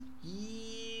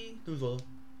Vamos lá.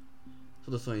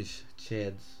 Saudações,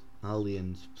 Chads,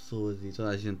 aliens, pessoas e toda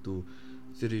a gente do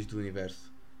seres do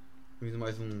universo. Bem-vindo a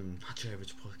mais um Not Your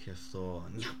Average Podcast só.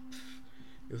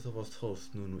 Eu sou o vosso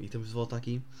host, Nuno, e estamos de volta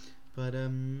aqui para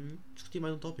discutir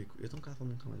mais um tópico. Eu estou um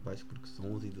bocado mais baixo porque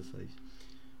são 11h16.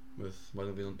 Mas mais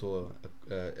uma vez não estou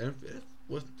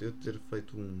eu ter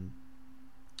feito um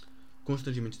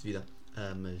constrangimentos de vida.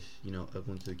 Mas,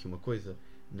 aconteceu aqui uma coisa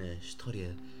na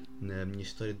minha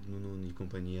história de Nuno e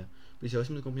companhia. Por isso, eu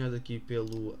estou acompanhado aqui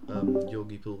pelo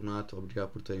Diogo e pelo Renato. Obrigado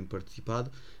por terem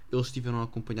participado. Eles estiveram a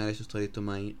acompanhar esta história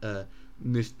também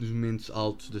nestes momentos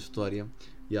altos da história.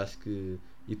 E acho que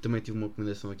também tive uma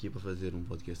recomendação aqui para fazer um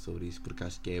podcast sobre isso, porque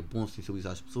acho que é bom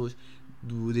sensibilizar as pessoas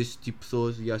deste tipo de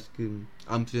pessoas. E acho que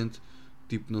há muita gente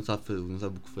tipo, não sabe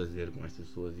o que fazer com estas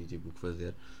pessoas e tipo o que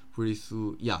fazer. Por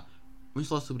isso, vamos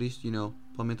falar sobre isto,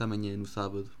 provavelmente amanhã, no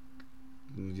sábado,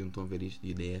 no dia onde estão a ver isto,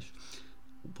 dia 10.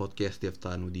 O podcast deve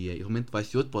estar no dia. E realmente vai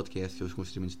ser outro podcast sobre os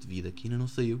constrangimentos de vida, que ainda não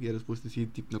saiu, que era suposto ter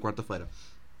sido tipo na quarta-feira.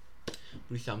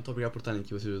 Por isso, muito obrigado por estarem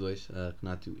aqui, vocês dois,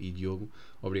 Renato e Diogo.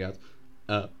 Obrigado.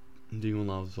 Digam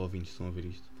lá aos ouvintes que estão a ver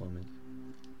isto, provavelmente.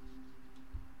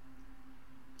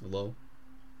 Hello?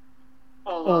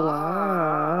 Olá!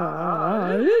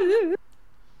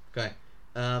 Ok.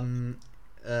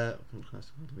 Como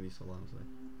eu disse olá, não sei.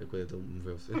 A coisa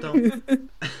moveu-se.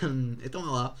 Então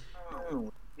é lá.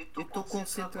 Eu estou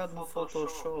concentrado no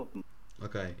Photoshop.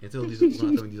 Ok, então ele diz, o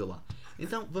Renato também diz olá.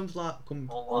 Então vamos lá,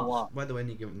 como Olá. by the way,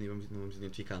 não vamos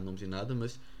identificar nomes nem nada,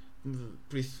 mas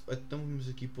por isso, então vamos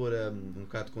aqui pôr um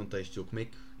bocado de contexto, como é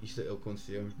que isto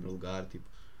aconteceu em primeiro lugar, tipo,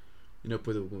 e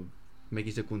depois como é que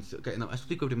isto aconteceu. Ok, não, acho que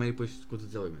explico primeiro e depois conto o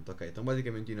desenvolvimento. Ok, então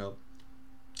basicamente,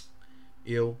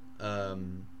 eu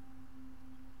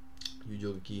e o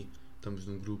Diogo aqui estamos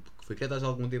num grupo que foi criado há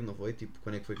algum tempo, não foi? Tipo,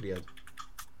 quando é que foi criado?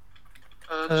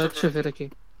 Deixa eu ver aqui.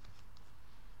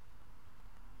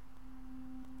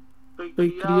 Foi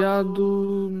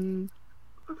criado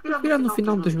no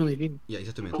final de 2020.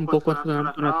 Exatamente. Um pouco antes do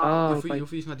Natal. Eu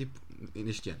fui isso tipo,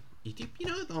 neste ano. E tipo,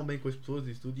 estavam bem com as pessoas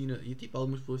e tudo. E tipo,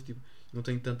 algumas pessoas tipo, não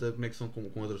tenho tanta conexão com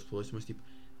outras pessoas, mas tipo,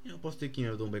 eu posso ter que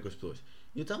dão bem com as pessoas.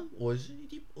 E então, hoje,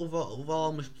 tipo, houve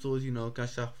algumas pessoas que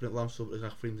acho que já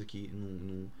referimos aqui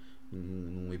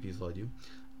num episódio.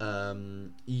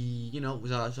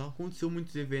 Já aconteceu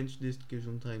muitos eventos desde que eu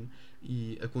juntei-me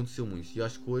e aconteceu muito. E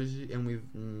acho que hoje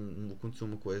aconteceu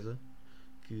uma coisa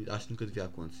que acho que nunca devia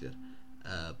acontecer.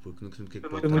 Porque nunca sei o que é que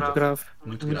pode Foi muito grave.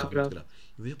 Muito grave.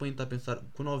 E vocês podem estar a pensar,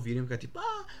 quando ouvirem, ficar tipo,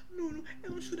 Nuno, é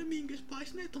um choramingas, pá,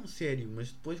 isso não é tão sério.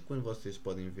 Mas depois, quando vocês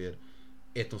podem ver,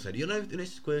 é tão sério. Eu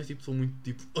nestas coisas tipo, sou muito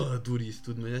tipo, duro isso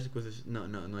tudo, mas nestas coisas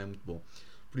não é muito bom.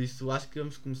 Por isso, acho que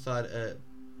vamos começar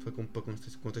para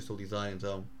contextualizar,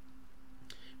 então.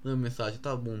 Mandei uma mensagem,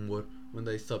 estava de bom humor,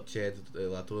 mandei sub-chat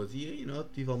lá todos e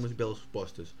tive algumas belas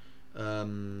respostas.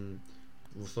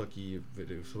 Vou só aqui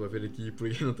ver aqui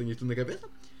porque não tenho isto na cabeça.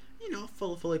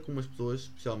 Falei com umas pessoas,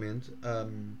 especialmente, a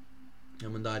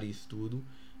mandar isso tudo,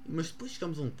 mas depois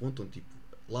chegamos a um ponto onde tipo,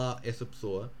 lá essa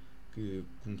pessoa que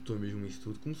comentou mesmo isso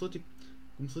tudo começou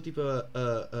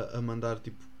a mandar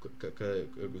tipo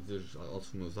a dizer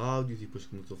aos meus áudios e depois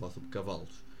começou a falar sobre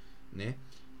cavalos, né?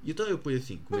 E então eu pus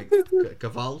assim, como é que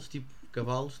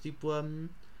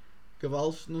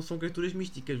cavalos não são criaturas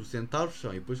místicas, os centauros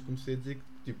são. E depois comecei a dizer que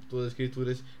tipo, todas as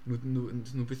criaturas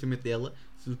no pensamento dela,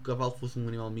 se o cavalo fosse um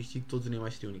animal místico, todos os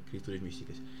animais seriam criaturas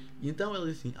místicas. E então ela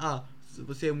disse assim,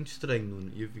 você é muito estranho,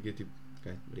 Nuno. E eu fiquei tipo,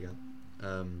 ok, obrigado.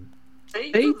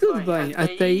 Aí tudo bem,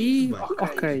 até aí,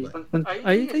 ok.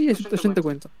 Aí a gente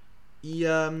aguenta. E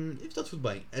está tudo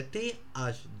bem, até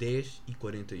às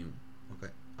 10h41, ok?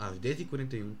 Às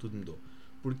 10h41 tudo mudou.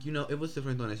 Porque eu vou ser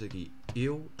franco honesto aqui,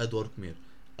 eu adoro comer.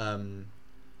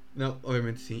 Não,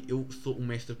 obviamente sim, eu sou um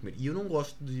mestre a comer. E eu não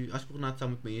gosto de. Acho que o Renato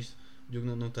sabe muito bem isto, o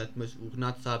Diogo não tanto, mas o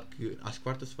Renato sabe que às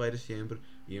quartas-feiras sempre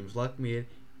íamos lá comer.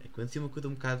 Acontecia uma coisa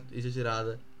um bocado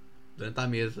exagerada durante a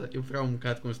mesa, eu ficava um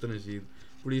bocado constrangido.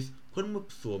 Por isso, quando uma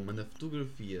pessoa manda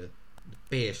fotografia de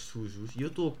pés sujos e eu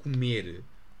estou a comer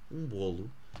um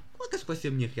bolo, qual é que vai ser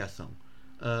a minha reação?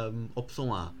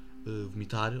 Opção A,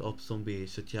 vomitar. Opção B,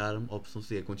 chatear-me. Opção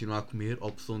C, continuar a comer.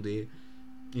 Opção D,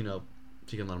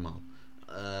 fica normal.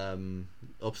 A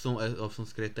opção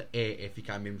secreta é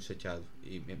ficar mesmo chateado.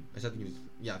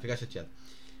 Ficar chateado.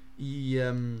 E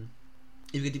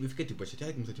eu fiquei tipo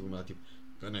chateado e comecei tipo a mandar tipo,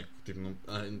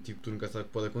 tu nunca sabes o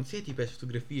que pode acontecer, tipo, as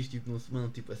fotografias tipo, não se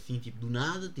mandam tipo assim, tipo, do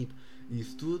nada, tipo,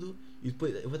 isso tudo. E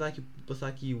depois eu vou passar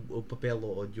aqui o papel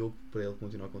ao Diogo para ele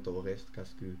continuar a contar o resto, que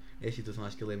acho que é situação,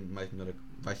 acho que ele é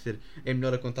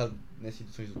melhor a contar nessas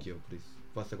situações do que eu, por isso.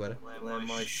 Faço agora. Ele é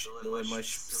mais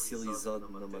especializado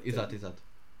na matéria. Exato.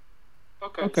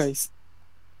 Ok.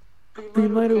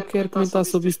 Primeiro eu quero comentar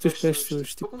sobre isso dos pés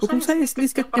sujos. Tipo, eu comecei nem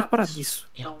sequer tinha reparado nisso.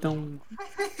 Então.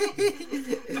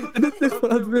 Eu não tinha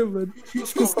reparado mesmo, mano.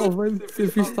 Acho que eu salvei-me de ter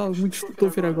visto algo muito. Estou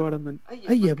a ver agora, mano.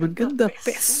 Aí, mano, ganda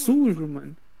pé sujo,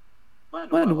 mano.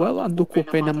 Mano, ela andou com o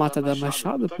pé na mata da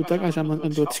Machada, puta gaja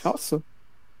andou descalço.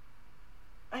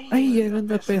 Aí,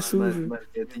 ganda pé sujo. Mano,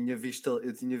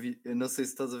 eu não sei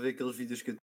se estás a ver aqueles vídeos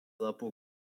que eu tinha há pouco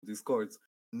no Discord.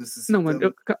 Não, mano,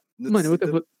 eu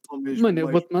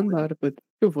vou-te mandar, Necessitamos. puto.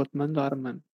 Eu vou-te mandar,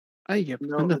 mano. Aí,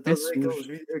 Não, ganda pé estás a ver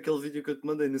sujo. aquele vídeo que eu te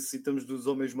mandei. Necessitamos dos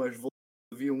homens mais voltados.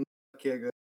 Havia um que é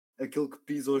aquele que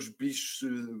pisa os bichos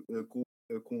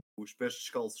com os pés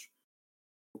descalços.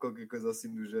 Ou qualquer coisa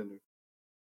assim do género.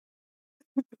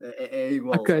 É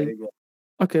igual, Ok, é igual.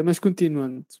 ok, mas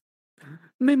continuando.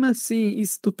 Mesmo assim,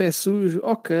 isso do pé sujo,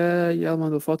 ok. Ela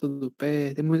mandou foto do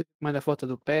pé, tem muita gente que manda foto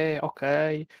do pé,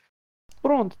 ok.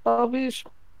 Pronto, talvez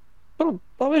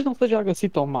não seja algo assim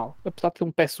tão mal, apesar de ter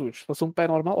um pé sujo. Se fosse um pé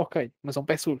normal, ok, mas é um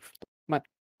pé sujo. Mano,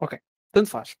 ok, tanto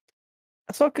faz.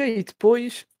 Só que aí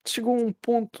depois chegou um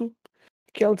ponto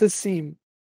que ela diz assim: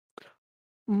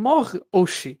 morre,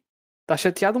 Oxi, está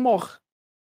chateado, morre.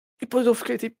 E depois eu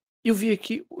fiquei tipo, eu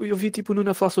vi tipo o Nuno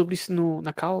a falar sobre isso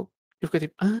na cal, eu fiquei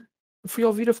tipo, hã? Eu fui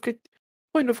ouvir, eu fiquei,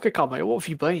 mano, eu fiquei, calma, eu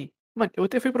ouvi bem. Mano, eu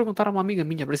até fui perguntar a uma amiga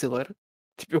minha brasileira,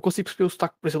 tipo, eu consigo perceber o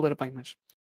sotaque brasileiro bem, mas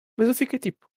eu fiquei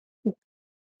tipo, "O-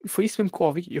 foi isso mesmo que eu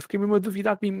ouvi? Eu fiquei mesmo a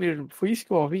duvidar de mim mesmo, foi isso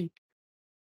que eu ouvi.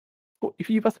 Pô,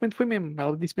 e basicamente foi mesmo,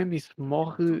 ela disse mesmo isso,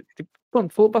 morre, tipo,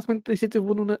 pronto, falou basicamente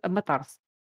incentivou o Nuno a matar-se.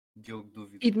 Diogo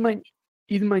dúvida. E de manhã,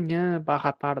 e de manhã,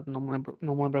 barra à tarde, não me lembro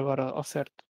agora ao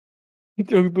certo, não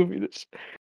tenho dúvidas.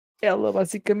 Ela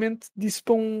basicamente disse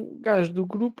para um gajo do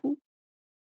grupo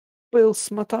para ele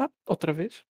se matar, outra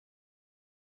vez,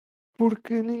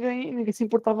 porque ninguém se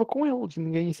importava com ele,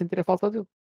 ninguém ia sentir a falta dele.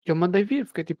 Eu mandei vir,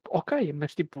 fiquei tipo, ok,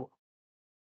 mas tipo,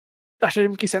 achas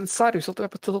mesmo que isso é necessário? Se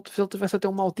ele tivesse até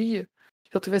um mau dia,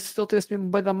 se ele tivesse mesmo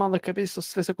bem da mal na cabeça, ou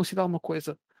se tivesse acontecido alguma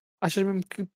coisa, achas mesmo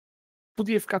que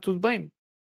podia ficar tudo bem?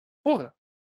 Porra,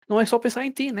 não é só pensar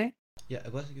em ti, né?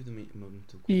 Agora aqui também uma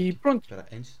muita coisa. E Tipo, pronto, espera,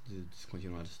 antes de se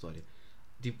continuar a história,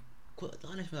 tipo,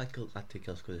 honestamente há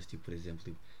aquelas coisas, tipo, por exemplo,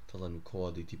 tipo, estás lá no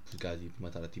código e tipo, os gajos tipo,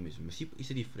 matar a ti mesmo. Mas tipo,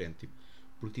 isso é diferente, tipo,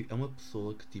 porque tipo, é uma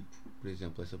pessoa que, tipo, por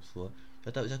exemplo, essa pessoa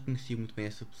já conhecia muito bem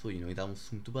essa pessoa e não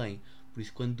davam-se muito bem. Por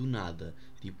isso, quando do nada,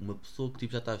 tipo, uma pessoa que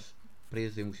tipo, já estás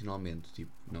presa emocionalmente,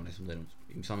 tipo, não nessa maneira,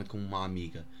 emocionalmente como uma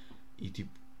amiga, e tipo,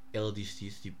 ela disse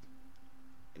isso, tipo,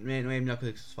 não é a melhor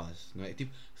coisa que se faz, não é?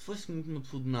 Tipo, se fosse uma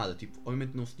pessoa de nada, tipo,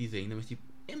 obviamente não se diz ainda, mas tipo,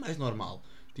 é mais normal,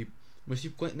 tipo, mas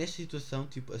tipo, nesta situação,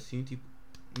 tipo, assim, tipo,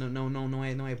 não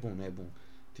é bom, não é bom.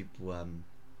 Tipo,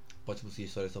 podes prosseguir a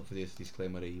história só para fazer esse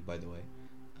disclaimer aí, by the way.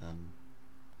 Um,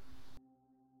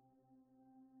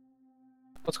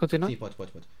 podes continuar? sim, pode.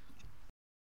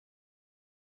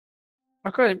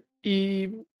 Ok, e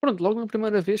pronto, logo na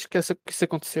primeira vez que isso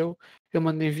aconteceu, eu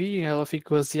mandei vir, ela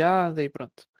ficou aziada e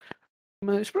pronto.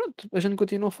 Mas pronto, a gente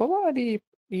continuou a falar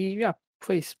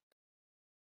foi isso.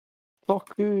 Só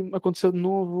que aconteceu de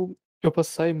novo, eu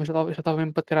passei, mas já estava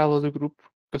mesmo para tirá-la do grupo,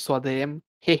 porque eu sou ADM.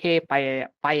 Hehe,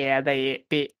 pai é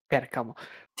ADM. Pera, calma.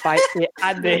 Pai é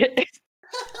ADM.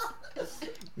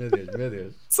 meu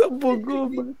Deus. Só bugou,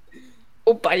 mano.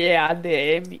 O pai é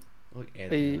ADM. Oh, E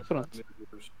Edna. pronto. Meu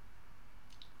Deus.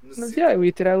 Mas Necessita- eu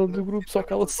ia tirá-la do grupo, só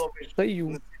que ela necessitamos dos homens, saiu.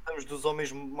 necessitamos dos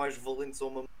homens mais valentes a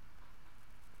uma.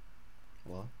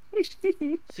 Olá.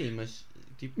 Sim, mas,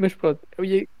 tipo, Mas pronto, eu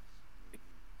ia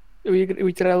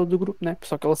tirar ela do grupo, né?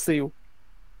 Só que ela saiu.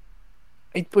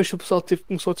 E depois o pessoal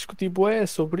começou a discutir bué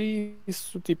sobre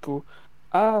isso, tipo,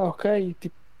 ok,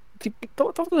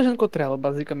 estava toda a gente contra ela,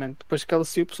 basicamente. Depois que ela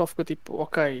saiu, o pessoal ficou tipo,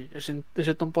 ok, a gente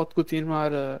não pode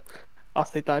continuar a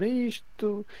aceitar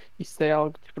isto, isso é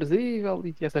algo desprezível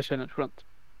e essas cenas, pronto.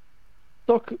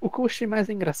 Só que o que eu achei mais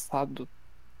engraçado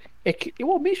é que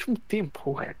eu ao mesmo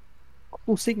tempo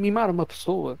consigo mimar uma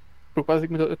pessoa, porque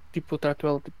basicamente eu trato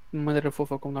ela tipo, de maneira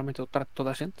fofa como normalmente eu trato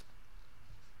toda a gente.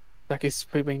 Já que isso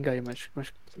foi bem gay, mas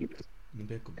não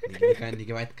preocupes,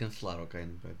 ninguém vai te cancelar, ok?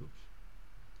 Não te preocupes.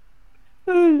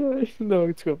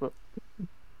 Não, desculpa.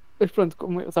 Mas pronto,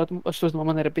 como eu trato as pessoas de uma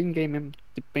maneira bem gay mesmo,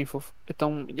 tipo, bem fofo.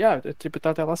 Então, eu, tipo, eu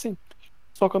trato ela assim.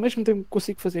 Só que ao mesmo tempo que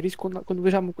consigo fazer isso, quando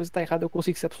vejo alguma coisa está errada, eu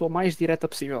consigo ser a pessoa mais direta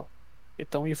possível.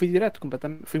 Então eu fui direto,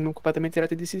 fui mesmo completamente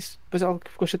direto e disse isso. Depois ela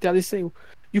ficou chateada e saiu.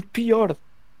 E o pior,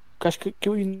 que acho que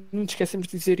eu e não esquecemos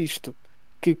de dizer isto,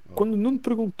 que Oh. quando não me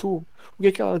perguntou o que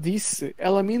é que ela disse,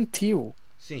 ela mentiu.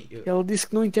 Sim, Ela disse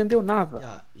que não entendeu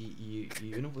nada. e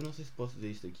eu não sei se posso dizer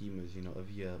isto aqui, mas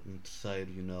havia um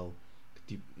terceiro, que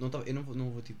tipo, não tava, eu não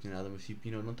vou tipo dizer nada, mas tipo,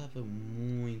 não estava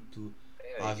muito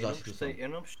a ajudar eu a não situação.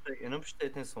 prestei, eu não prestei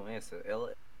atenção a essa.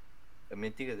 A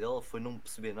mentira dela foi não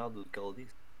perceber nada do que ela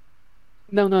disse.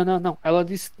 Não, não, não, não. Ela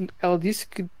disse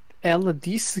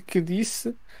que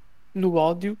disse no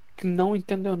áudio que não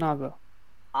entendeu nada.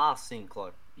 Ah, sim,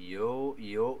 claro. E eu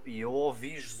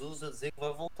ouvi Jesus a dizer que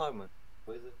vai voltar, mano.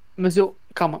 Coisa. Mas eu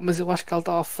acho que ela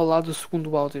estava a falar do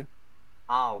segundo áudio.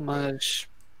 Ah, ok. Mas,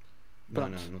 Não,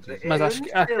 pronto. não tinha Mas certeza. Eu acho nem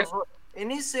que, sei, eu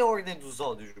nem sei a ordem dos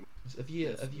áudios, mano.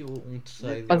 Havia um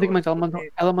terceiro. basicamente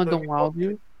ela mandou um Eu-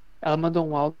 áudio,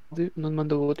 não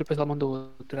mandou outro, depois ela mandou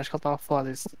outro. Acho que ela estava a falar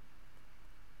desse.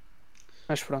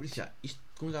 Mas Por isso pronto. já, isto,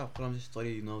 como já falámos da história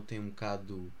e não tem um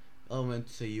bocado. Ela realmente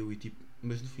saiu e tipo.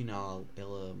 Mas no final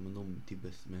ela mandou-me tipo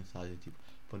essa mensagem tipo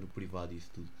para no privado e isso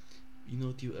tudo. E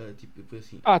não tipo, tipo depois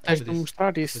assim, Tens de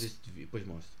mostrar isso. depois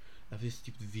mostro. A fazer esse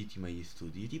tipo de vítima e isso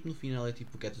tudo. E tipo no final é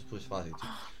tipo o que as pessoas fazem. Tipo.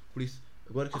 Por isso,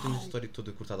 agora que já temos a história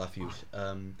toda cortada a fios,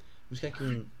 mas que é aqui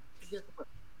um. O que é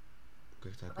que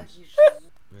está a acontecer?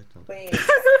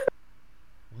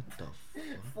 What the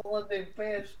fuck? Falando em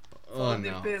pés. Oh Falando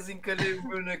em não. pés, encalhei o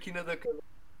meu na quina da cabeça.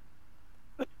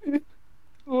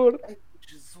 Ai,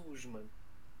 Jesus, mano.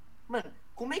 Mano,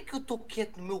 como é que eu estou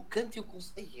quieto no meu canto e eu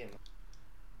consigo?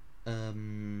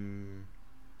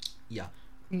 Yeah.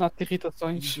 Não te E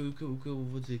irritações. o que eu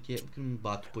vou dizer que é porque me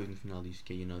bato depois no final disto,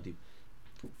 que é, tipo,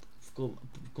 ficou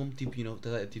como tipo,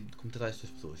 tipo, como tratar estas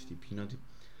pessoas, tipo, tipo,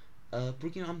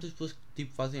 porque há muitas pessoas que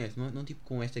tipo, fazem isso, não tipo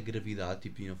com esta gravidade,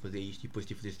 tipo, fazer isto e depois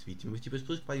tipo, fazer-se de vítima, mas tipo, as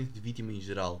pessoas que fazem de vítima em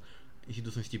geral, em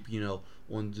situações tipo,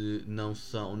 onde não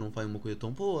fazem uma coisa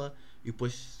tão boa e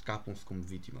depois escapam-se como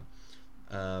vítima.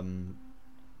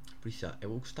 Por isso, eu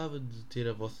gostava de ter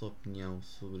a vossa opinião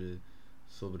sobre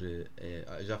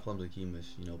já falamos aqui, mas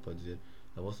pode dizer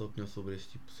a vossa opinião sobre este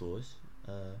tipo de pessoas.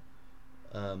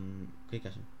 O que é que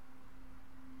acham?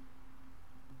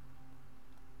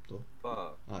 Estou?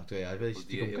 Pá, Tu às vezes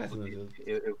fica um bocado silencioso.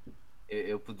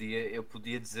 eu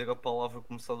podia dizer a palavra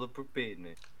começada por P,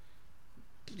 né?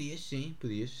 Podias, sim,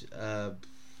 podias.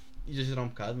 Exagerar um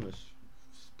bocado, mas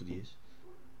podias.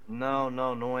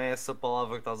 Não é essa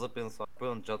palavra que estás a pensar.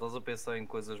 Pronto, já estás a pensar em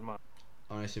coisas más.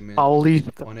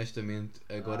 Paulista. Honestamente,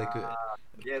 agora que.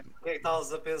 O que é que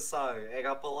estavas a pensar?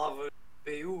 Era a palavra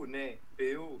PU, né?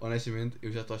 PU. Honestamente,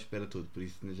 eu já estou à espera de tudo, por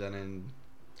isso já nem.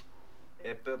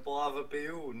 É a palavra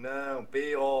PU? Não,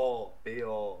 PO.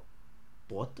 PO.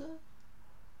 Pota?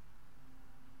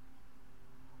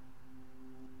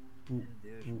 Meu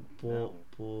Deus,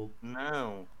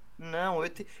 não.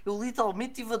 Eu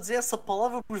literalmente estive a dizer essa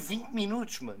palavra por 20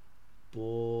 minutos, mano.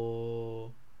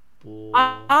 Po.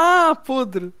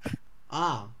 Podre!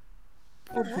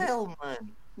 Hell, mano.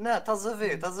 Não, estás a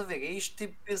ver. É este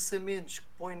tipo de pensamentos que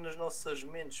põe nas nossas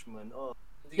mentes, mano. Oh,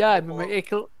 digo uma palavra É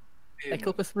aquele P,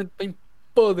 mano. pensamento bem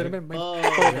podre mesmo. Bem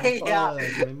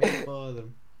podre. Bem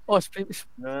podre.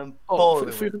 Não, Foi,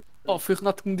 podre, foi, mano. foi o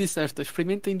Renato que me disse esta.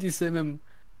 Experimentem dizer mesmo.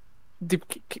 Tipo,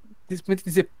 experimentem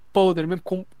dizer podre, mesmo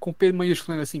com P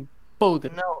maiúsculo, assim.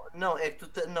 Podre. Não, é que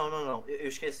tu. Não. Eu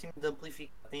esqueci-me de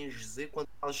amplificar. Tens de dizer quando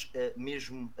estás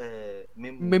mesmo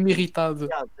Mesmo irritado.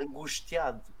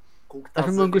 angustiado com o que Estás estás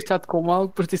mesmo a ver. angustiado com algo,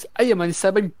 depois dizes, ai, mano, isso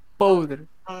é bem podre.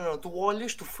 Não. Tu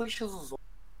olhas, tu fechas os olhos,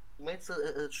 tu metes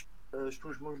as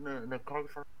tuas mãos na cara e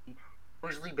fazes assim,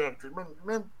 depois libertas.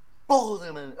 Mano,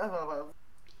 podre, mano.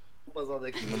 Vou passar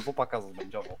daqui, mano. Vou para casa, mano.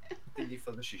 Já volto. Tenho de ir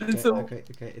fazer xixi. Ok.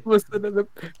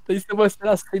 Tem de ser uma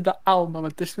cena assim da alma,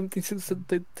 mano.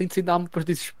 Tem de ser da alma, depois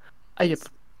dizes, ai, é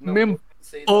Não, mesmo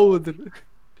sei podre.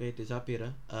 Ok, até já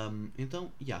pera.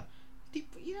 Então,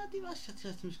 tipo, acho que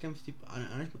já temos campos tipo.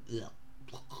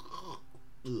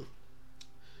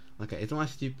 Ok, então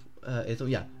acho tipo. Então,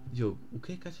 Diogo, o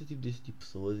que é que achas tipo, deste tipo de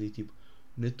pessoas e tipo,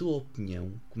 na tua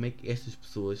opinião, como é que estas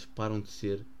pessoas param de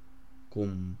ser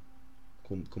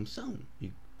como são?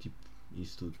 E tipo,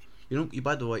 isso tudo. E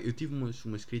by the way, eu tive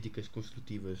umas críticas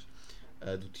construtivas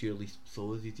do tier list de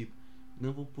pessoas e tipo,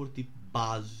 não vou pôr tipo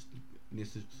bases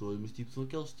nessas pessoas, mas tipo, são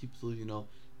aqueles tipo de pessoas,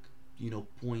 que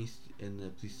põem-se na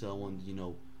posição onde,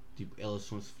 tipo, elas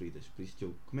são sofridas. Por isso,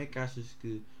 Diogo, como é que achas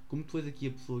que, como tu és aqui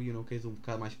a pessoa, que és um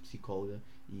bocado mais psicóloga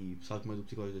e sabes mais do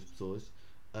psicólogo das pessoas,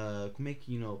 como é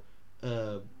que,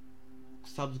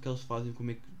 sabes o que elas fazem,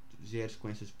 como é que geres com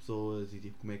essas pessoas e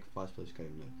tipo, como é que fazes para elas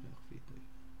ficarem melhor? Já referi depois.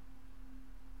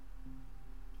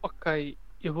 Ok,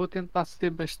 eu vou tentar ser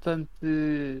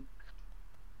bastante.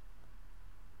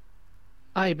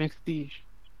 Ai, bem que se diz.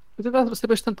 Vou tentar ser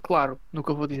bastante claro no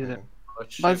que eu vou dizer.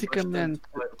 Basicamente,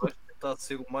 Vais tentar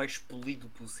ser o mais polido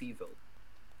possível.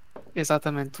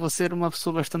 exatamente, vou ser uma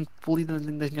pessoa bastante polida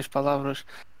nas minhas palavras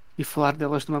e falar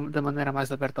delas da maneira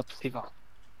mais aberta possível.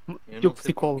 Eu Eu não sei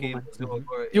psicólogo, porquê, mano. mas eu Eu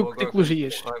agora estou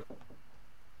psicologias. com raiva.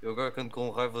 Eu agora ando com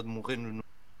raiva de morrer no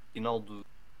final de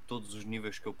todos os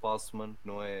níveis que eu passo, mano.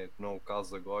 Não é o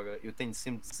caso agora. Eu tenho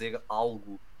sempre de dizer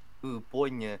algo que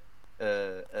ponha,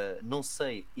 não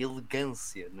sei,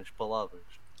 elegância nas palavras.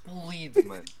 Polido,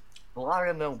 mano.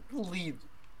 Clara não, polido.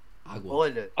 Água.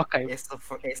 Olha, Ok, essa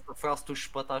frase que tu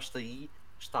espataste aí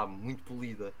está muito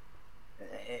polida.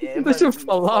 deixa-me Mano,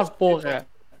 falar, sabes, porra.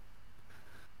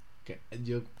 Ok,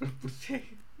 Diogo,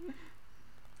 prossegue.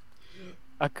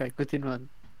 Ok, continuando.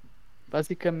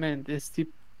 Basicamente, esse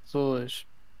tipo de pessoas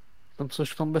são pessoas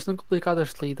que são bastante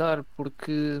complicadas de lidar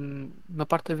porque, na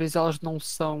parte das vezes, elas não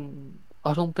são.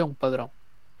 Elas não têm um padrão.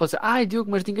 Pode dizer, ai Diogo,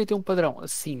 mas ninguém tem um padrão.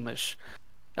 Sim, mas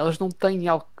elas não têm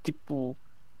algo que, tipo,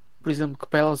 por exemplo, que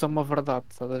para elas é uma verdade,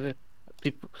 estás a ver?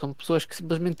 Tipo, são pessoas que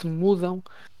simplesmente mudam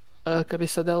a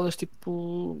cabeça delas,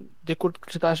 tipo, de acordo com o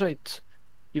que lhes dá jeito.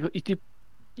 Tipo,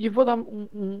 e eu vou dar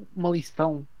uma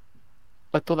lição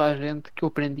para toda a gente que eu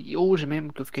aprendi hoje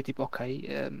mesmo, que eu fiquei tipo, ok,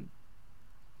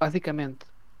 basicamente,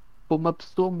 para uma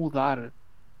pessoa mudar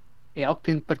é algo que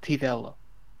tem de partir dela.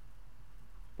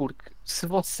 Porque se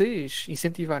vocês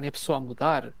incentivarem a pessoa a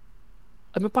mudar,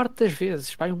 a maior parte das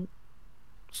vezes, vai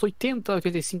 80,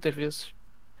 85 das vezes,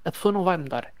 a pessoa não vai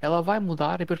mudar. Ela vai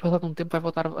mudar e depois, passado um tempo, vai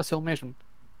voltar a ser o mesmo.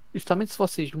 E justamente se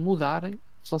vocês mudarem,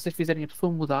 se vocês fizerem a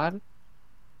pessoa mudar,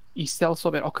 e se ela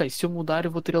souber, ok, se eu mudar,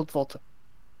 eu vou ter ele de volta.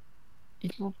 E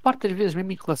uma parte das vezes,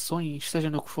 mesmo em relações, seja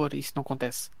no que for, isso não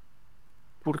acontece.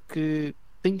 Porque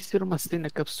tem de ser uma cena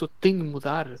que a pessoa tem de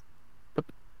mudar, pa-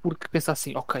 porque pensa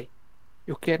assim, ok,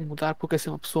 eu quero mudar porque quero ser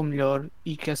uma pessoa melhor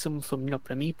e quero ser uma pessoa melhor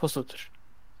para mim e para os outros.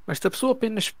 Mas se a pessoa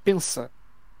apenas pensa,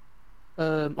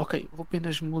 ok, vou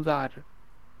apenas mudar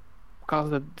por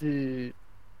causa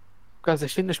por causa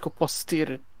das cenas que eu posso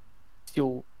ter se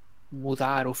eu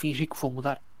mudar ou fingir que vou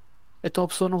mudar, então a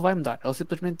pessoa não vai mudar. Ela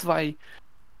simplesmente vai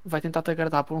tentar te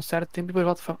agradar por um certo tempo e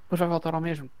depois vai voltar ao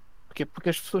mesmo. Porquê? Porque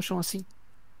as pessoas são assim.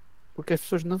 Porque as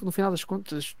pessoas, no final das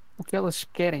contas, o que elas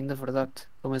querem, na verdade,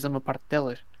 pelo menos a maior parte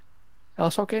delas,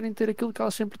 elas só querem ter aquilo que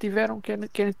elas sempre tiveram,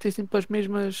 querem ter sempre as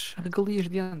mesmas regalias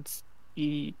de antes.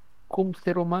 E como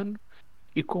ser humano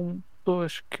e como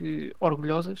pessoas que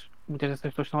orgulhosas, muitas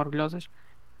dessas pessoas são orgulhosas,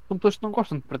 são pessoas que não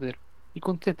gostam de perder. E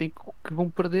quando sentem que vão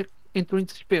perder, entram em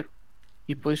desespero.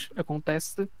 E depois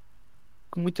acontece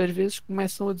que muitas vezes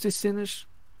começam a dizer cenas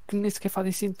que nem sequer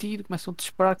fazem sentido, começam a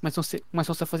desesperar,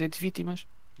 começam-se a fazer de vítimas.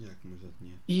 Já, como eu já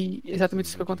tinha E é exatamente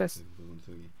isso percebido que aqui, acontece. que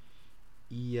aconteceu aqui.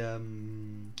 E,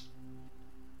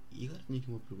 e agora tinha aqui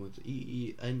uma pergunta.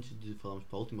 E antes de falarmos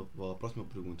para a próxima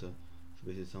pergunta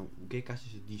sobre a exceção, o que é que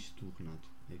achas disto, Renato?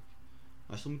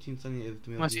 Acho muito interessante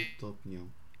também Como assim? ouvir a tua opinião.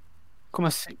 Como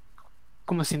assim?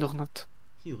 Como assim do Renato?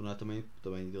 Sim, o Renato também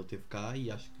ele esteve cá e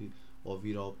acho que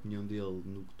ouvir a opinião dele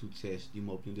no que tu disseste e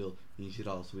uma opinião dele em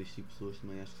geral sobre este tipo de pessoas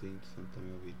também acho que seria interessante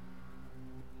também ouvir.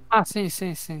 Ah, sim,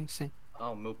 sim, sim, sim.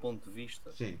 o meu ponto de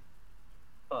vista. Sim.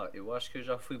 Pá, eu acho que eu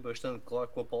já fui bastante claro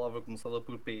com a palavra começada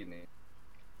por P, né?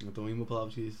 Então aí uma palavra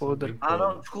de descrição Podre. bem Não,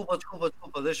 podre.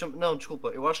 desculpa, deixa-me. Não, desculpa,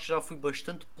 eu acho que já fui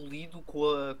bastante polido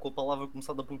com a palavra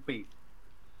começada por P.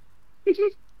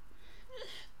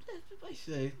 Mas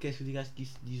queres que eu diga? Acho que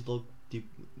isso diz logo tipo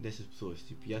dessas pessoas.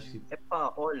 Tipo, e acho que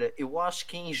Epá, olha, eu acho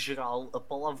que em geral a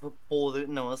palavra podre.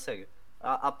 Não, a sério.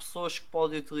 Há pessoas que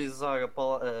podem utilizar a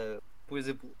palavra. Por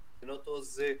exemplo, eu não estou a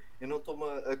dizer. Eu não estou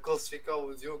a classificar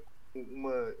o Diogo como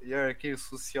uma hierarquia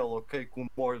social, ok? Com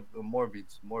morbid,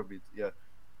 yeah.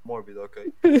 Morbid,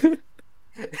 ok.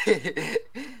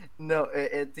 Não,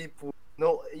 é tipo.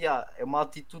 Não, yeah, é uma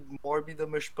atitude mórbida,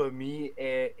 mas para mim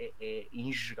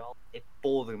em geral é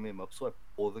podre mesmo. A pessoa é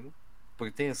podre,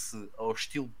 pertence ao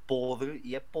estilo podre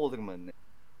e é podre, mano.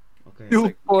 ok. Não Eu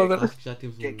sei, o que é podre. Acho que já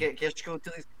temos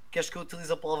queres que eu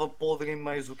utilize a palavra podre em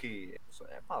mais o quê?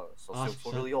 Pá, só se eu Acho que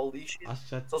for já. ali ao lixo, Acho que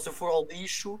já. só se eu for ao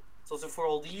lixo, só se eu for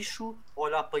ao lixo,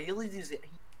 olhar para ele e dizer, "Ai,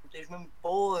 tu tens mesmo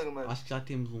podre, mano." Acho que já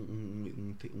temos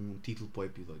um título para o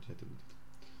episódio. Já temos um título.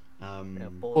 É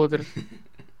Um, podre. Podre.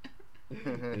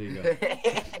 there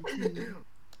you go.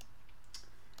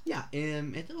 Yeah,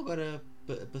 então agora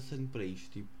passando para isto,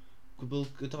 tipo, pelo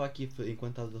que eu estava aqui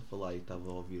enquanto estavas a falar e estava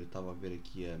a ouvir, estava a ver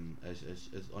aqui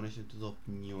as honestas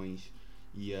opiniões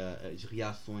e as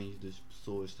reações das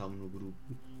pessoas que estavam no grupo.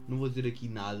 Não vou dizer aqui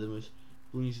nada, mas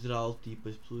em geral, tipo,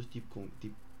 as pessoas tipo,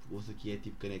 ouça aqui é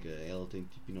tipo caneca, ela tem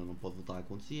tipo não pode voltar a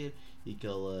acontecer e que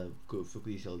ela foi o que eu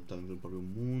disse, ela está no próprio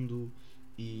mundo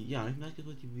e yeah, nas finais que as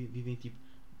pessoas tipo, vivem tipo,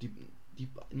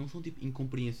 não são tipo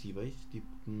incompreensíveis, tipo,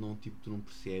 não, tipo, tu não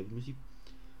percebes, mas tipo,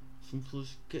 são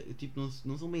pessoas que tipo,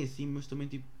 não são bem assim, mas também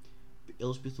tipo,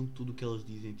 elas pensam que tudo o que elas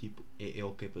dizem tipo, é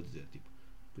ok para dizer, tipo,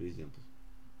 por exemplo,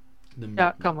 na minha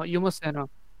opinião. Calma, e uma cena.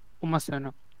 Uma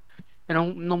cena.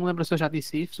 Eu não me lembro se eu já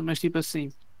disse isso, mas tipo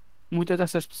assim, muitas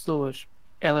dessas pessoas,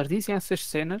 elas dizem essas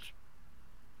cenas,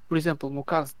 por exemplo, no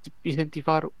caso de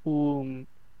incentivar o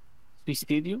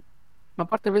suicídio, uma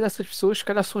parte da vez dessas pessoas, se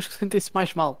calhar, são as que sentem-se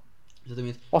mais mal.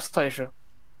 Exatamente. Ou seja,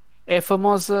 é a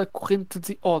famosa corrente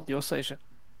de ódio. Ou seja,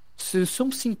 se eu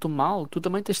me sinto mal, tu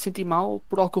também tens de sentir mal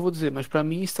por algo que eu vou dizer, mas para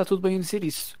mim isso está tudo bem em dizer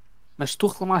isso. Mas se tu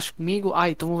reclamares comigo,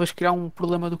 ai, então vais criar um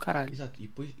problema do caralho. Exato. E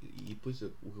depois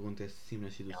o que acontece sempre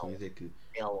nas situações é que.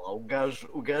 É lá, o gajo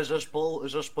já espatou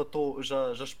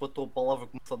a palavra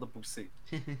começada por si.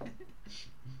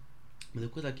 Mas a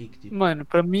coisa aqui é que tipo. Mano,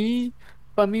 para mim,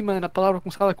 mano, a palavra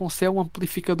começada com C é um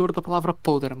amplificador da palavra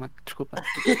podre, mano. Desculpa.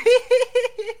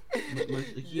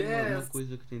 Mas aqui uma Yes!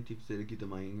 coisa que tenho tipo dizer aqui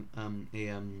também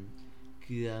é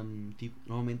que tipo,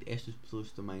 normalmente estas pessoas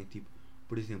também, tipo,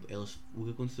 por exemplo, o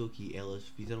que aconteceu aqui, elas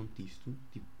fizeram-te isto,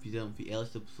 tipo,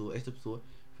 esta pessoa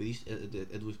fez isto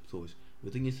a duas pessoas. Eu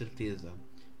tenho a certeza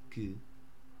que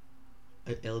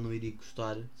ela não iria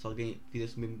gostar se alguém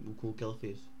fizesse o mesmo com o que ela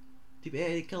fez. Tipo,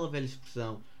 é aquela velha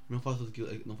expressão, não faças tudo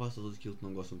aquilo que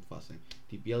não gostam que façam.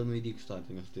 Tipo, e ela não iria gostar,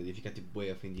 tenho a certeza, ia ficar tipo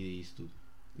bem ofendida e isso tudo.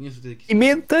 Tenho a certeza que isso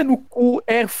Pimenta no cu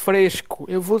é fresco.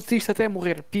 Eu vou dizer isto até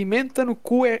morrer. Pimenta no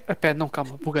cu é. Ah, pera, não,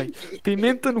 calma, buguei.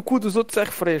 Pimenta no cu dos outros é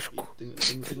refresco. Tenho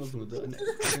uma pergunta.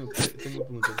 Tenho uma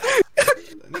pergunta.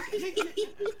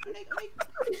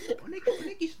 Onde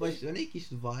é que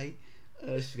isto vai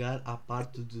chegar à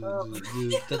parte de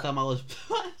tratar mal as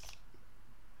pessoas?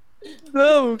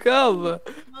 Não, calma.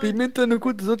 Pimenta no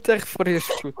cu dos outros é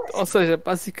refresco. Ou seja,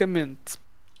 basicamente,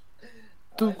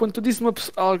 quando tu dizes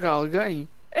algo a alguém,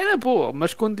 é na boa,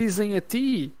 mas quando dizem a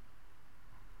ti,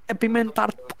 a pimenta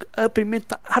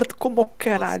arde como o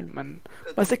caralho, mano.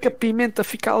 Mas é que a pimenta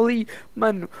fica ali,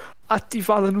 mano,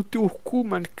 ativada no teu cu,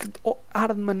 mano, que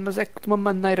arde, mano, mas é que de uma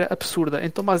maneira absurda.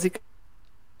 Então, basicamente,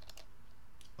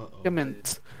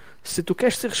 se tu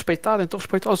queres ser respeitado, então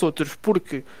respeita aos outros,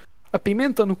 porque a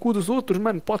pimenta no cu dos outros,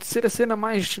 mano, pode ser a cena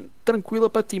mais tranquila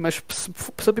para ti, mas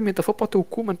se a pimenta for para o teu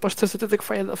cu, mano, podes ter certeza que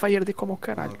vai arder como o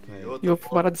caralho. Ok. E eu vou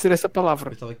parar de dizer essa Eu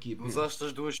palavra. estava aqui. Usaste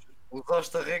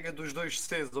a regra dos dois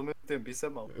Cs ao mesmo tempo, isso é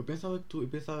mau. Eu pensava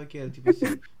que era tipo assim,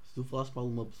 se tu falasses para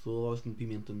alguma pessoa, levas com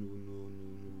pimenta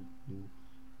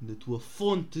na tua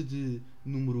fonte de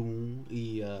número 1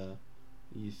 e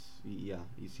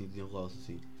sim desenrolar-se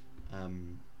assim.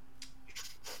 Um,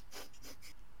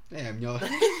 é a melhor.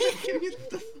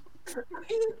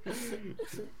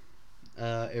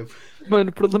 Eu, Mano,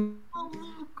 o problema.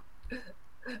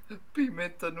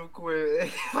 Pimenta no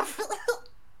coelho.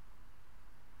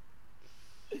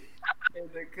 Eu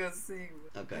não consigo.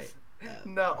 ok.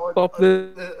 Não, olha, Top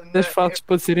das fases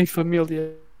para serem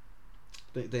família.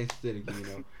 Tem de ser aqui,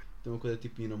 não. Tem uma coisa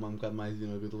tipo, não um bocado mais, que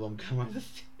eu estou a um bocado mais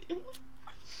assim.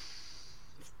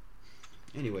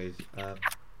 Anyways, Eu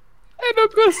não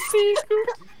consigo.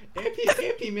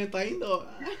 é pimenta ainda?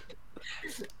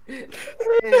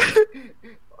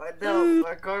 Não,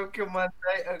 agora o que eu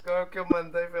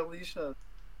mandei vai lixado.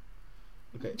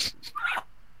 Ok.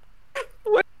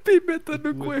 Pimenta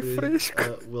no cu é fresco.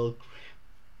 Well,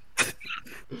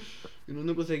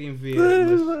 não conseguem ver, Ai,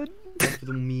 mas mano. vamos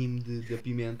fazer um meme da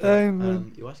pimenta. Ai,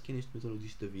 mano. Eu acho que é neste momento no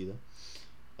disco da vida.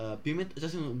 Pimenta, já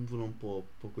sei um nome para o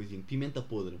coisinho. Pimenta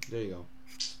podre. There you go.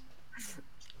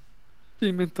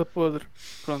 Pimenta podre.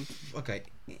 Pronto. Ok.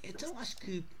 Então acho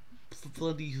que,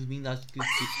 falando de resumindo, acho que.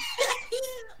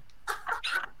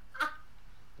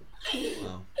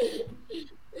 Uau.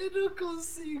 Eu não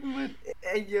consigo, mano.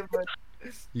 Mano.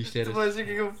 Isto era. Tu vais ver o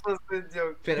que eu vou fazer,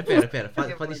 Diogo. Espera, faz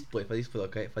isso depois,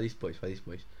 ok? Faz isso depois,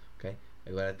 ok?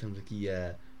 Agora estamos aqui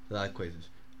a dar coisas.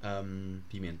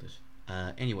 Pimentas.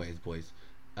 Anyways, boys.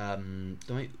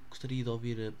 Também gostaria de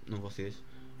ouvir. Não vocês.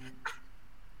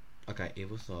 Ok, eu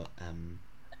vou só.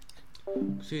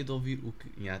 Gostaria de ouvir o que.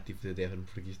 Tive de Devon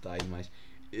porque isto está aí mais.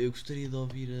 Eu gostaria de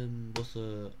ouvir a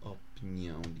vossa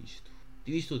opinião disto.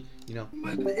 Digo isto tudo, e não.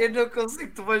 Mano, eu não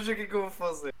consigo, tu vais ver o que é que eu vou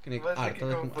fazer.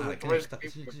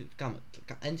 Calma,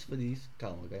 antes para isso,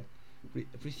 calma, ok?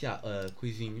 Por isso há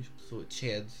coisinhos,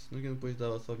 chads, não quero depois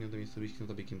dar só opinião também sobre isto, que não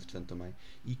está bem interessante também.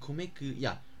 E como é que,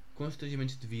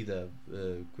 constrangimentos de vida,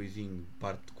 coisinho,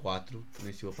 parte 4,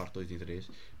 nem sei a parte 2 e 3,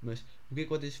 mas o que é que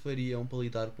vocês fariam para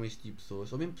lidar com este tipo de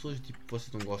pessoas, ou mesmo pessoas tipo, que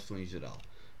vocês não gostam em geral?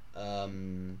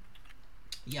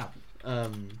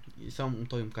 Isso é um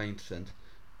tópico um bocado interessante.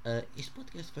 Este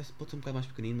podcast pode ser um bocado mais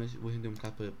pequenino, mas vou render um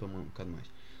bocado para um bocado mais.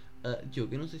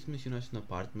 Diogo, eu não sei se mencionaste na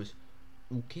parte, mas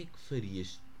o que é que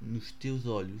farias nos teus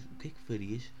olhos? O que é que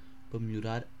farias para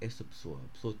melhorar essa pessoa? A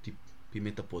pessoa tipo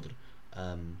pimenta podre.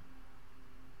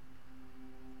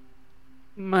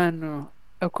 Mano,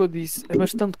 é o que eu disse. É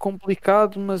bastante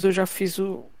complicado, mas eu já fiz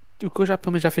o que eu já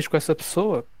pelo menos já fiz com essa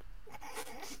pessoa.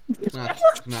 Renato.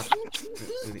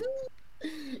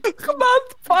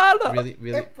 Renato, para!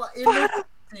 Really? Epá, eu não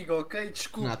consigo, ok?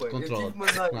 Desculpa. Renato, eu tive controla.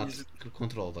 maneiras. Renato,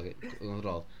 controla, ok?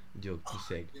 Controla. Diogo,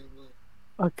 prossegue.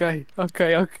 Ok.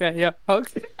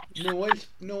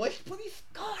 Não és por isso,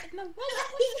 cara. Não és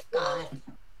por isso, cara.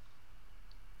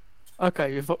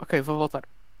 Ok, vou voltar.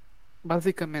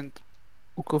 Basicamente,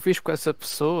 o que eu fiz com essa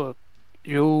pessoa,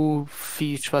 eu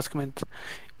fiz basicamente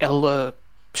ela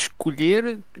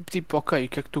escolher, tipo, ok, o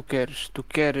que é que tu queres?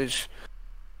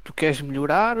 Tu queres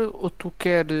melhorar ou tu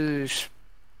queres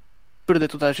perder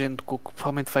toda a gente com o que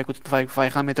realmente vai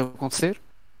realmente acontecer?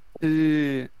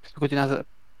 Se tu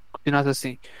continuas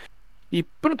assim. E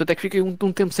pronto, até que fiquei um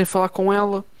tempo sem falar com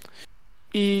ela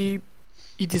e,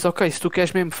 e disse, ok, se tu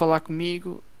queres mesmo falar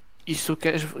comigo e se tu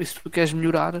queres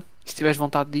melhorar, se tiveres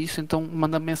vontade disso, então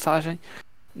manda mensagem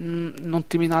num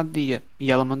determinado dia.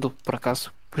 E ela mandou, por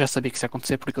acaso, eu já sabia que isso ia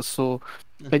acontecer porque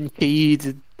tenho QI,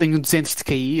 tenho 200 de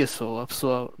QI, eu sou a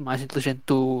pessoa mais inteligente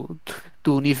do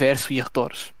universo e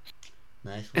arredores.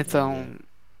 Nice, Então,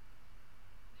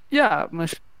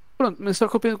 mas pronto, mas só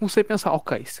que eu comecei a pensar,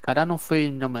 ok, se calhar não foi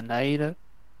a melhor maneira,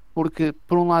 porque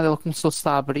por um lado ela começou-se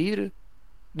a abrir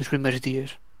nos primeiros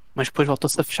dias, mas depois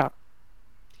voltou-se a fechar.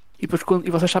 E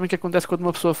vocês sabem o que acontece quando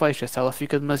uma pessoa fecha, se ela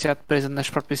fica demasiado presa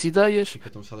nas próprias ideias Fica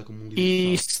tão fechada como um livro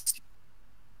e fechado.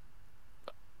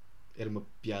 Era uma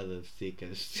piada seca.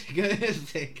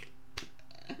 Seca.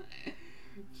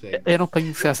 eu não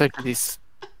tenho certeza que disse.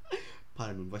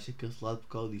 Para, não vais ser cancelado por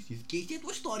causa disso. Isso é a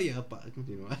tua história. Pá,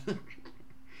 continua.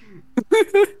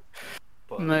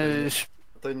 Pá, Mas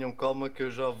tenham calma que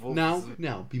eu já vou.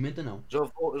 Não, pimenta não.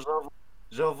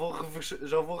 Já vou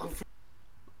rever.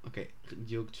 Ok,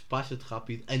 Diogo, despacha-te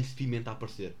rápido antes de pimenta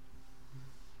aparecer.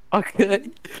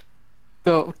 ok.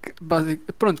 Então,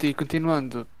 pronto, e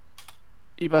continuando.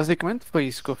 E basicamente foi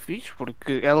isso que eu fiz,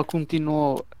 porque ela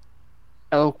continuou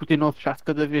a fechar-se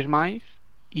cada vez mais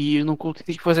e eu não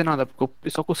consegui fazer nada, porque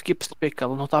eu só conseguia perceber que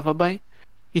ela não estava bem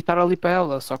e estar ali para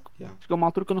ela. Só que Yeah. chegou uma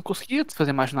altura que eu não conseguia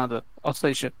fazer mais nada. Ou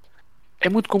seja, é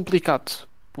muito complicado,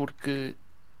 porque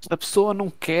se a pessoa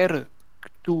não quer que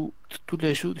tu lhe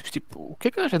ajudes, tipo, o que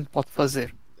é que a gente pode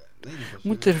fazer? Nem não posso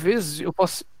Muitas fazer.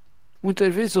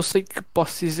 vezes eu sei que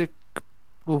posso dizer que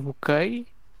provoquei,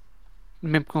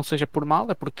 mesmo que não seja por mal,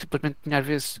 é porque simplesmente tinha às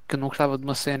vezes que eu não gostava de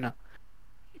uma cena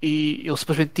e eu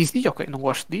simplesmente dizia, ok, não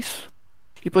gosto disso,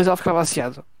 e depois ela ficava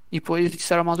ansiada. E depois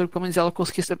isso era uma altura que pelo menos ela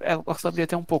conseguia saber, ela sabia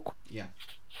até um pouco. Yeah.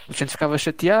 A gente ficava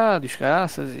chateado, e os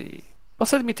caraças, e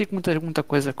posso admitir que muita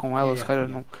coisa com ela, se Yeah, calhar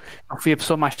yeah. não fui a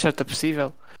pessoa mais certa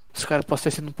possível, se calhar posso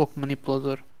ter sido um pouco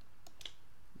manipulador.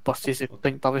 Posso dizer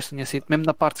que talvez tenha sido, mesmo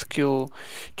na parte que eu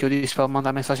disse para ela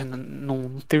mandar mensagem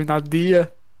num determinado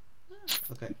dia.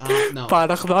 Ok. Não.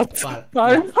 Para, Renato. Para.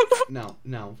 Ai,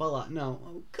 Não. Vá lá.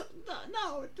 Não.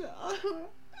 Não.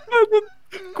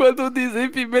 quando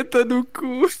dizem pimenta no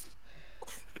cu.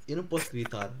 Eu não posso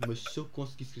gritar, mas se eu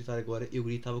conseguisse gritar agora, eu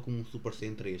gritava como um Super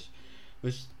Saiyan 3.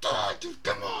 Mas.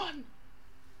 Come on!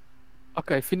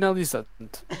 Ok, finalizando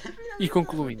e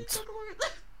concluindo.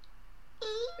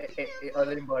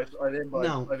 Olha em baixo,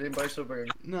 Não. olha em baixo sobre mim.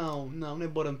 Não é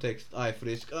bottom text. Ai,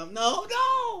 fresco. Não!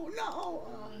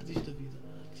 Desiste da vida.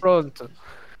 Pronto.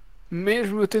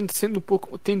 Mesmo eu tendo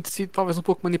sido talvez um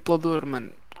pouco manipulador,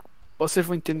 mano. Vocês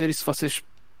vão entender isso se vocês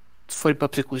forem para a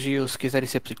psicologia ou se quiserem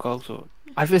ser psicólogos.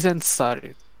 Às vezes é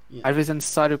necessário. Yeah. Às vezes é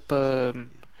necessário para.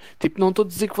 Tipo, não estou a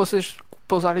dizer que vocês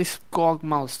para usar isso com algo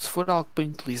mau. Se for algo bem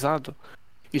utilizado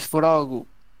e se for algo.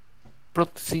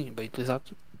 Pronto, sim, bem utilizado,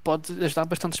 pode ajudar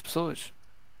bastantes pessoas.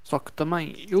 Só que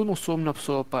também eu não sou a melhor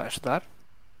pessoa para ajudar.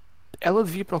 Ela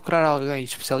devia procurar alguém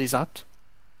especializado.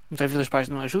 Muitas vezes os pais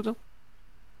não ajudam.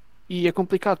 E é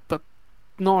complicado para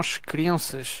nós,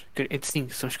 crianças, sim,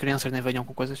 somos crianças, nem venham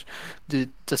com coisas de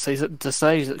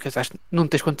 16, não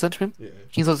tens quantos anos mesmo?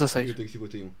 15 ou 16? Eu tenho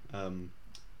 51.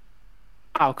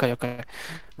 Ok.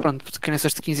 Pronto,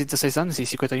 crianças de 15 e 16 anos e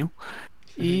 51.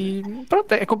 E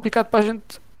pronto, é complicado para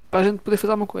a gente poder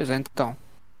fazer alguma coisa. Então,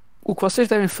 o que vocês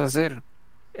devem fazer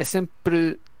é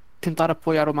sempre tentar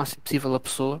apoiar o máximo possível a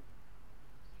pessoa,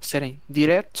 serem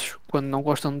diretos, quando não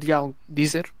gostam de algo,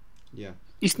 dizer. Yeah.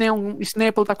 Isso nem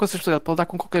é para lidar com essas pessoas, é para lidar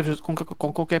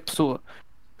com qualquer pessoa.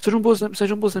 Sejam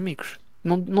bons amigos.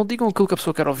 Não digam aquilo que a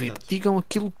pessoa quer ouvir. Exato. Digam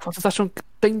aquilo que vocês acham que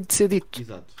tem de ser dito.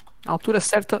 Exato. À altura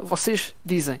certa, vocês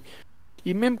dizem.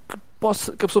 E mesmo que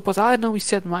a pessoa possa, não,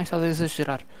 isso é demais, estás a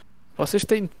exagerar. Às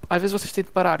vezes vocês têm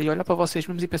de parar e olhar para vocês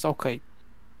mesmos e pensar, ok,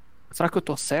 será que eu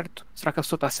estou certo? Será que a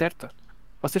pessoa está certa?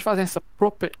 Vocês fazem essa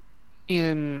própria.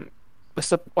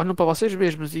 Olham para vocês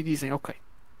mesmos e dizem, ok,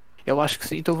 Eu acho que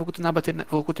sim, então vou continuar a bater,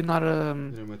 vou continuar a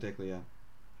Era uma tecla, já.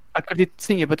 acredito,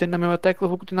 sim, a bater na mesma tecla,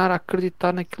 vou continuar a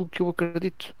acreditar naquilo que eu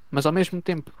acredito. Mas ao mesmo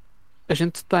tempo, a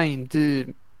gente tem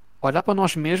de olhar para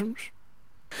nós mesmos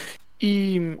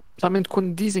e, principalmente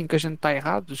quando dizem que a gente está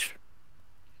errados,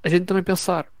 a gente também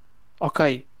pensar,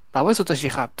 ok, talvez eu esteja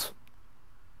errado.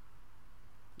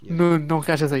 Yeah. Não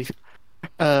reajas a isto.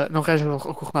 Não reajas ao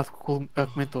que o Renato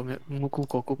comentou, me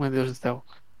colocou, como meu Deus do céu.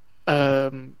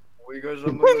 Ah, O Igor já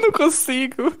mandou, não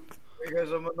consigo. o Igor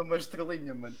já mandou uma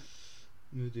estrelinha, mano.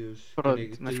 Meu Deus. Pronto, Peraí,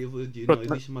 mas- não, eu mas-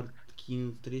 vou chamar de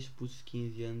 15, 3 pus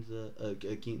 15 anos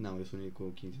a 15, não, eu sou nem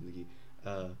com 15 anos aqui.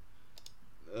 Ah,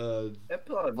 ah, É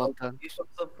pá, Voltando.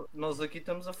 nós aqui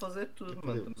estamos a fazer tudo,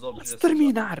 mano. Estamos a Posso objecionar.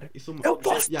 terminar? eu sou Eu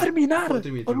posso terminar?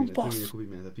 Termina Ou não com posso?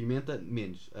 pimenta. Pimenta,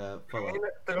 menos. Fala.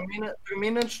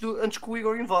 Termina antes que o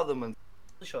Igor invada, mano.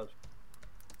 Lixado.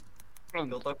 Ele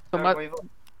Pronto. está com Então, o carro a invadir.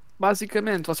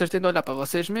 basicamente, vocês têm de olhar para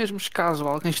vocês mesmos, caso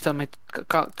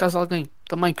alguém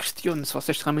também questione se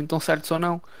vocês realmente estão certos ou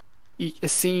não, e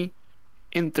assim,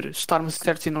 entre estarmos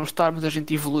certos e não estarmos, a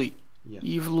gente evolui. Yeah.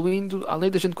 E evoluindo, além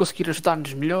da gente conseguir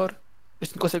ajudar-nos melhor, a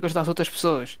gente consegue ajudar as outras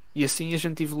pessoas. E assim a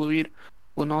gente evoluir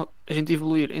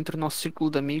entre o nosso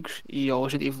círculo de amigos e ao a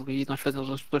gente evoluir, nós fazemos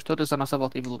as pessoas todas à nossa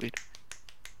volta evoluir.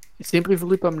 E sempre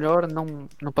evoluir para melhor, não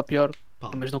para pior,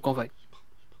 Palmas. mas não convém.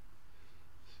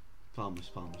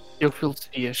 Palmas. Eu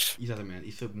filosofias. Exatamente,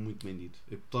 isso é muito bem dito.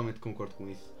 Eu totalmente concordo com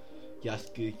isso. E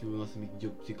acho que o nosso amigo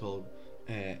Diogo psicólogo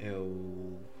é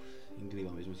o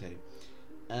incrível mesmo, sério.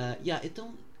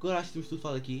 Então, agora acho que temos tudo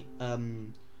falado aqui.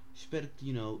 Espero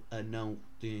que, não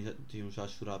tenham já a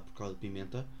chorar por causa de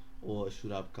pimenta ou a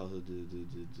chorar por causa de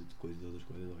coisas, outras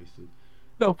coisas, ou isso tudo.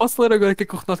 Não, posso ler agora o que é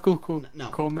que o Renato colocou?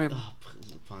 Não. Com o meme.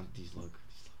 Pá, diz logo.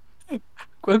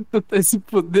 Quando tu tens o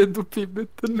poder do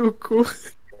pimenta no cu.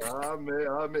 Amém.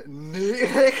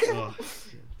 Oh,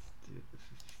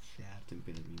 tenho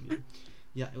pena de mim mesmo.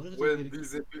 Agora que eu estou a When ver,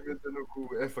 dizem pimenta no cu,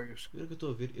 é feio. agora que eu estou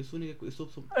a ver, eu sou a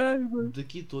pessoa Ai, mano.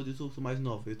 daqui todos, eu sou a pessoa mais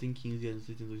nova. Eu tenho 15 anos,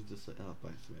 eu tenho 2, 16. Pá,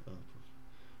 isso é.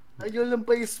 Ai, olha-me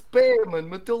para esse pé, mano.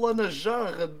 Meteu lá na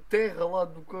jarra de terra lá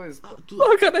do coisa. Pá. Tu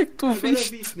Oh, cara, é que tu agora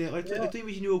viste? viste, né? Olha, eu estou a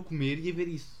imaginar eu a comer e a ver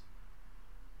isso.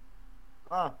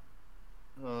 Ah.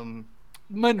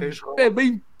 Mano, Queijo é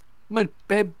bem. Mano,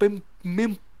 é bem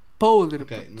mesmo podre.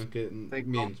 Ok, nunca. Tem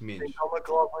Menos.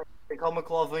 Tem calma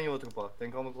que lá vem outro, pá. Tem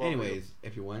calma que lá vem outro. Anyways,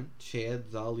 everyone,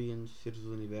 Chads, aliens, seres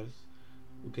do universo.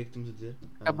 O que é que estamos a dizer?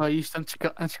 Acaba isto antes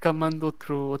que eu mando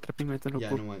outra pimenta no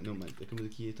cu. Não mano. Acabamos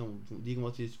aqui, então digam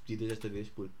vocês despedidas desta vez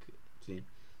porque. Sim.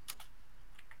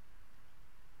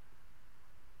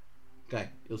 Ok,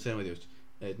 eles disseram adeus.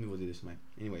 Também vou dizer isto também.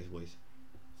 Anyways, boys.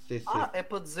 É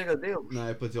para dizer adeus. Não,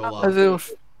 é para dizer olá.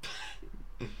 Adeus.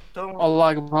 Então,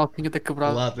 Olá, mal tinha até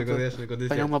quebrado. Olá, tu acontece.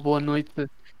 Tenham uma boa noite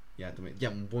Também.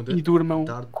 Um bom e durmam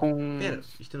tarde. com. Espera,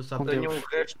 isto não sabe. com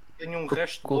Deus. tenho um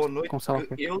resto de Com- boa noite. com sal.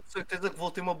 Porque eu de certeza que vou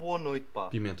ter uma boa noite, pá.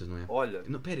 Pimentas, não é? Olha.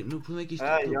 Não, pera, o problema é que isto.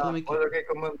 Ah, o problema é que... olha o que é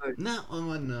que eu mandei. Não,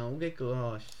 mano, não. O que é que.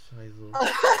 Oh, scheiße.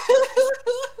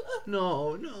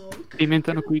 Não.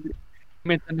 Pimenta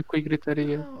no cu e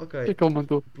gritaria. Não, O ok. que é que ele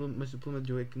mandou? Mas o problema de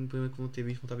Joe é que vão ter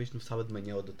visto, vão no sábado de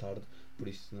manhã ou de tarde. Por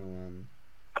isso não.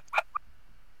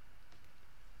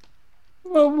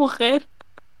 Vou morrer.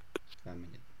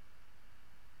 Amanhã.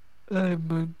 Ai,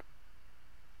 mano.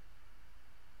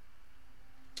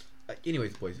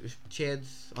 Anyways, depois, os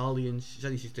Chads, aliens, já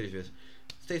disse isso 3 vezes.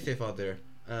 Stay safe out there.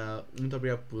 Muito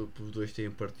obrigado por os dois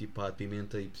terem participado,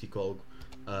 Pimenta e Psicólogo.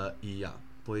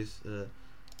 Depois,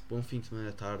 bom fim de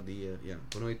semana, tarde, dia.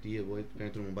 Boa noite, dia, boa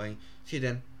noite, durmam bem. See you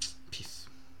then.